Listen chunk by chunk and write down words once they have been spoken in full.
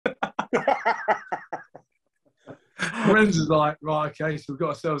Friends was like, right, okay, so we've got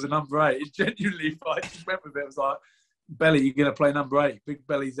ourselves a number 8. It genuinely, I just went with it. It was like, Belly, you're going to play number 8. Big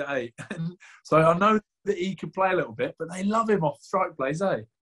Belly's at 8. And so I know that he can play a little bit, but they love him off strike plays, eh?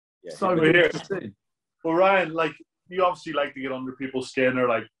 Yeah, so good to see. Well, Ryan, like, you obviously like to get under people's skin or,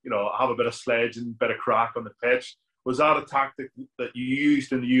 like, you know, have a bit of sledge and a bit of crack on the pitch. Was that a tactic that you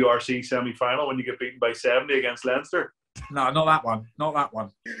used in the URC semi-final when you get beaten by 70 against Leinster? No, not that one. Not that one.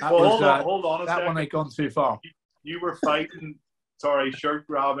 That well, was, hold on a that second. one had gone too far. You were fighting, shirt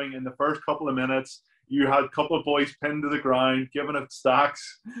grabbing in the first couple of minutes. You had a couple of boys pinned to the ground, giving it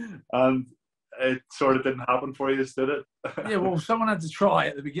stacks, and it sort of didn't happen for you, did it? Yeah, well, someone had to try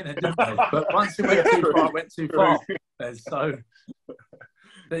at the beginning, didn't they? But once it went too far, it went too far. So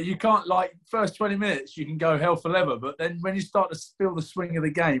that you can't, like, first 20 minutes, you can go hell for leather, but then when you start to feel the swing of the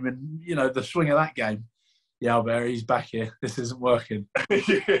game and, you know, the swing of that game, yeah, Albert, he's back here. This isn't working.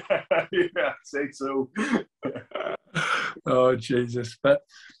 yeah, I'd say so. Oh, Jesus. But,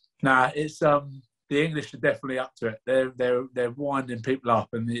 nah, it's the English are definitely up to it. They're winding people up,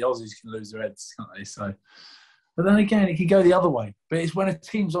 and the Aussies can lose their heads, can't they? So, but then again, it can go the other way. But it's when a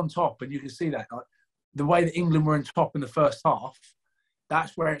team's on top, and you can see that. Like, the way that England were on top in the first half,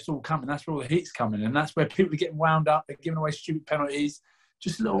 that's where it's all coming. That's where all the heat's coming. And that's where people are getting wound up. They're giving away stupid penalties.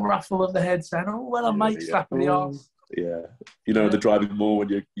 Just a little ruffle of the head saying, oh, well, a mate slapping the arse. Yeah. You know, the driving more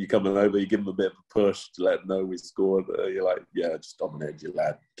when you're coming over, you give them a bit of a push to let them know we scored. You're like, yeah, just dominate you,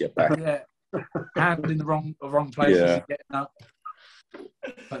 lad. Get back. Yeah. Hand in the wrong places, yeah. Getting up.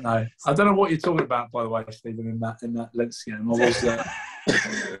 But no, I don't know what you're talking about, by the way, Stephen, in that Lens game. I was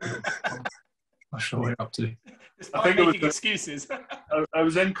I'm not sure what you're up to. I think making excuses. I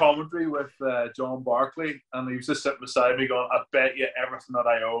was in commentary with John Barkley, and he was just sitting beside me going, I bet you everything that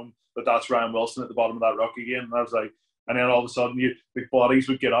I own that that's Ryan Wilson at the bottom of that ruck again. And I was like, and then all of a sudden, the bodies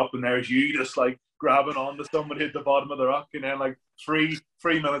would get up, and there's you just like grabbing onto somebody at the bottom of the ruck, and then like three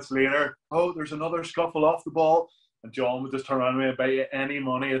minutes later, oh, there's another scuffle off the ball. And John would just turn around to me and bet you any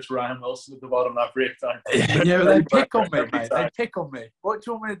money it's Ryan Wilson at the bottom of that breakdown. Yeah, but they pick on me, mate. They pick on me. What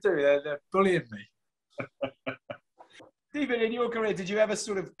do you want me to do? They're bullying me. Stephen, in your career, did you ever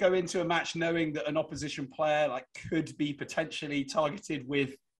sort of go into a match knowing that an opposition player like could be potentially targeted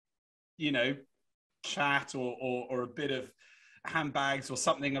with, you know, chat or a bit of handbags or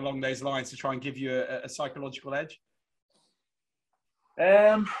something along those lines to try and give you a psychological edge?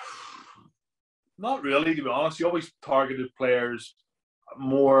 Not really, to be honest. You always targeted players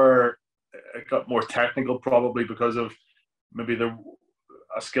more, it got more technical probably because of maybe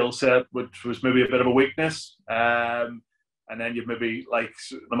a skill set which was maybe a bit of a weakness. And then you've maybe like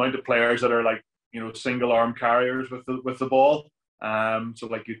the amount of players that are like, you know, single arm carriers with the ball. So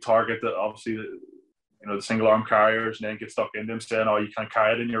like you target the obviously the single arm carriers and then get stuck into them saying, oh, you can't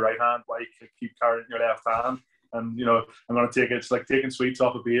carry it in your right hand, why you keep carrying it in your left hand? And you know, I'm gonna take it. It's like taking sweets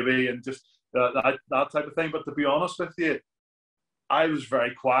off a baby and just that type of thing. But to be honest with you, I was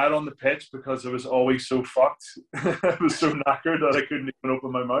very quiet on the pitch because I was always so fucked. I was so knackered that I couldn't even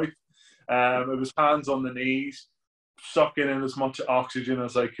open my mouth. It was hands on the knees, sucking in as much oxygen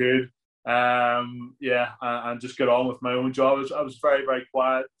as I could. And just get on with my own job. I was very, very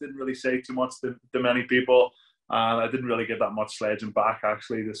quiet. Didn't really say too much to many people, and I didn't really get that much sledging back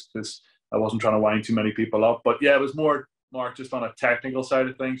actually. This I wasn't trying to wind too many people up. But yeah, it was more just on a technical side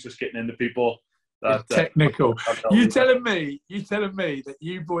of things, just getting into people. That, technical. You telling me that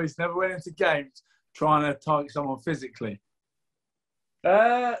you boys never went into games trying to target someone physically?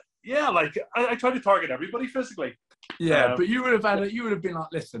 Yeah, like I tried to target everybody physically. Yeah, but you would have been like,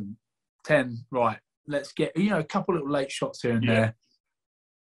 listen, 10, right? Let's get a couple little late shots here and there.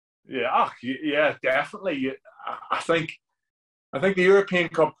 Yeah, definitely. I think the European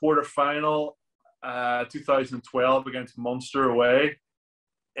Cup quarter final, 2012 against Munster away.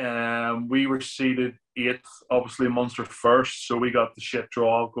 We were seeded 8th, obviously Munster first, so we got the shit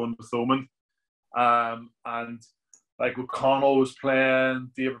draw of going to Thomond. And like O'Connell was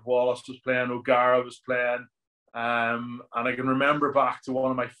playing, David Wallace was playing, O'Gara was playing. And I can remember back to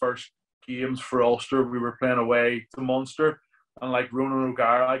one of my first games for Ulster, we were playing away to Munster, and like Ronan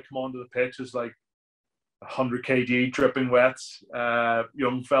O'Gara, I come onto the pitch as like 100 kg dripping wet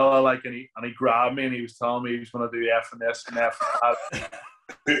young fella, like, and he grabbed me and he was telling me he was going to do F and this and F and that.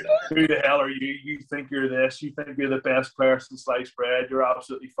 Who the hell are you? You think you're this? You think you're the best player since sliced bread? You're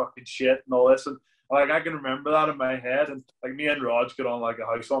absolutely fucking shit and all this. And like I can remember that in my head. And like me and Rog get on like a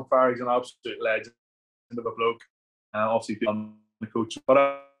house on fire. He's an absolute legend of a bloke. Obviously on the coach.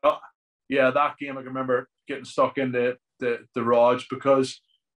 But that game I can remember getting stuck into the Rog because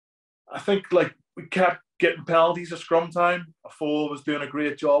I think like we kept getting penalties at scrum time. Afoe was doing a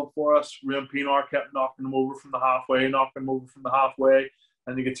great job for us. Rian Pinar kept knocking them over from the halfway.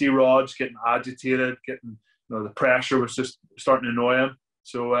 And you could see Rog getting agitated, getting, the pressure was just starting to annoy him.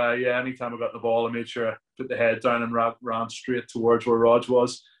 So, anytime I got the ball, I made sure I put the head down and ran straight towards where Rog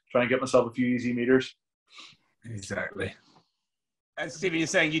was, trying to get myself a few easy meters. Exactly. And Stephen, you're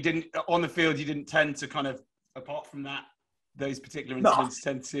saying you didn't tend to kind of, apart from that, those particular incidents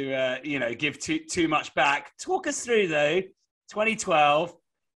tend to, give too much back. Talk us through, though, 2012,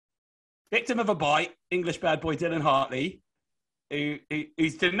 victim of a bite, English bad boy Dylan Hartley,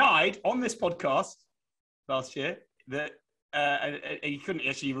 who's denied on this podcast last year that he couldn't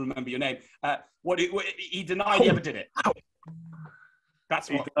actually remember your name. He denied he ever did it.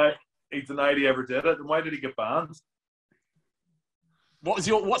 That's what he denied he ever did it. And why did he get banned? What's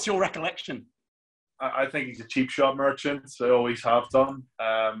your recollection? I think he's a cheap shot merchant. So I always have done.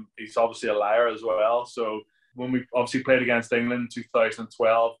 He's obviously a liar as well. So when we obviously played against England in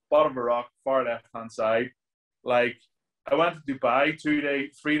 2012, bottom of a rock, far left-hand side, I went to Dubai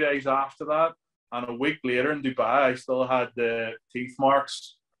 3 days after that, and a week later in Dubai, I still had the teeth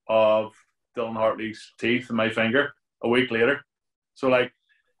marks of Dylan Hartley's teeth in my finger a week later. So,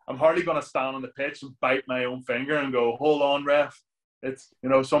 I'm hardly going to stand on the pitch and bite my own finger and go, hold on, ref. It's,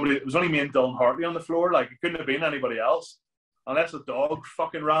 somebody, it was only me and Dylan Hartley on the floor. It couldn't have been anybody else. Unless a dog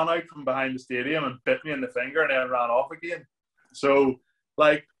fucking ran out from behind the stadium and bit me in the finger and then ran off again. So,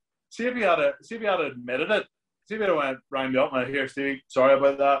 see if he had admitted it. See if he had rang me up and here, Steve, sorry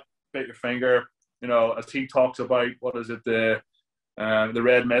about that, bit your finger. As he talks about, what is it, the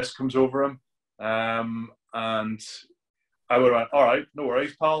red mist comes over him. And I would have went, all right, no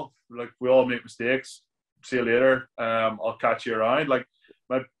worries, pal. We all make mistakes. See you later. I'll catch you around.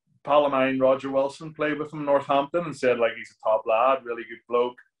 My pal of mine, Roger Wilson, played with him in Northampton and said, he's a top lad, really good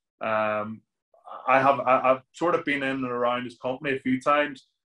bloke. I've sort of been in and around his company a few times,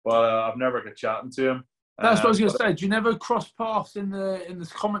 but I've never got chatting to him. That's what I was going to say. Do you never cross paths in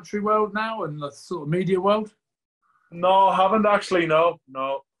the commentary world now and the sort of media world? No, I haven't actually. No,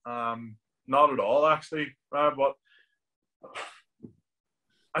 not at all actually. But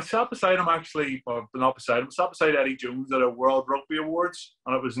I sat beside him actually, or not beside him. I sat beside Eddie Jones at a World Rugby Awards,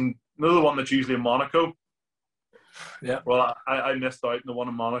 and it was another one that's usually in Monaco. Yeah. Well, I missed out in the one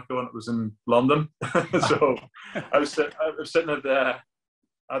in Monaco, and it was in London. So I was sitting at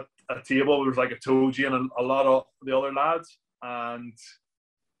a table. It was like I told you, and a lot of the other lads, and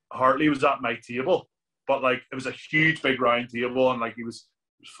Hartley was at my table, but it was a huge, big round table, and he was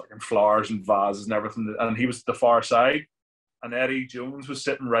fucking flowers and vases and everything, and he was at the far side, and Eddie Jones was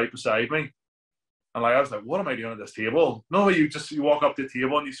sitting right beside me, and I was like, what am I doing at this table? No, you walk up to the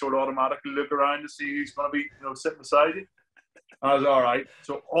table and you sort of automatically look around to see who's going to be sitting beside you. And I was all right.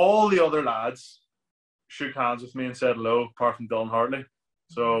 So all the other lads shook hands with me and said hello, apart from Dylan Hartley.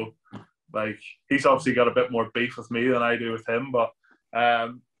 So, he's obviously got a bit more beef with me than I do with him. But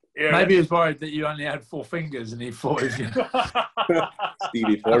maybe he was worried that you only had 4 fingers and he thought it was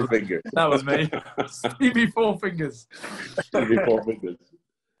Stevie 4 fingers. That was me. Stevie 4 fingers. Stevie 4 fingers.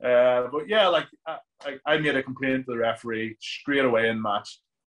 But yeah, I made a complaint to the referee straight away in the match.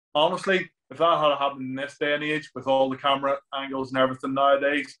 Honestly, if that had happened in this day and age with all the camera angles and everything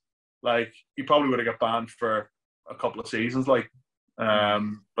nowadays, he probably would have got banned for a couple of seasons. But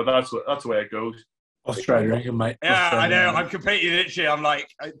that's the way it goes. Australia, England, mate. Yeah, Australia, I know. I'm completely literally. I'm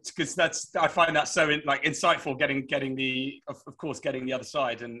because I find that so insightful. Getting the other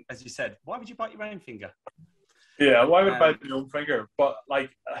side, and as you said, why would you bite your own finger? Yeah, why would I bite my own finger? But I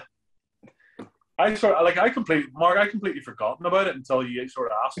completely forgotten about it until you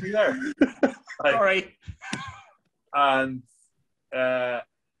sort of asked me there. Sorry. And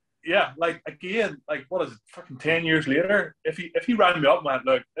again, what is it? Fucking 10 years later, if he rang me up and went,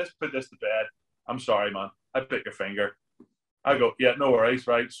 look, let's put this to bed. I'm sorry, man. I bit your finger. I go, yeah, no worries,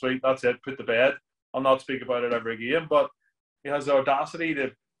 right, sweet, that's it. Put to bed. I'll not speak about it ever again. But he has the audacity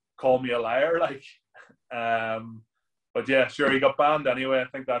to call me a liar, But yeah, sure, he got banned anyway. I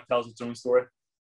think that tells its own story.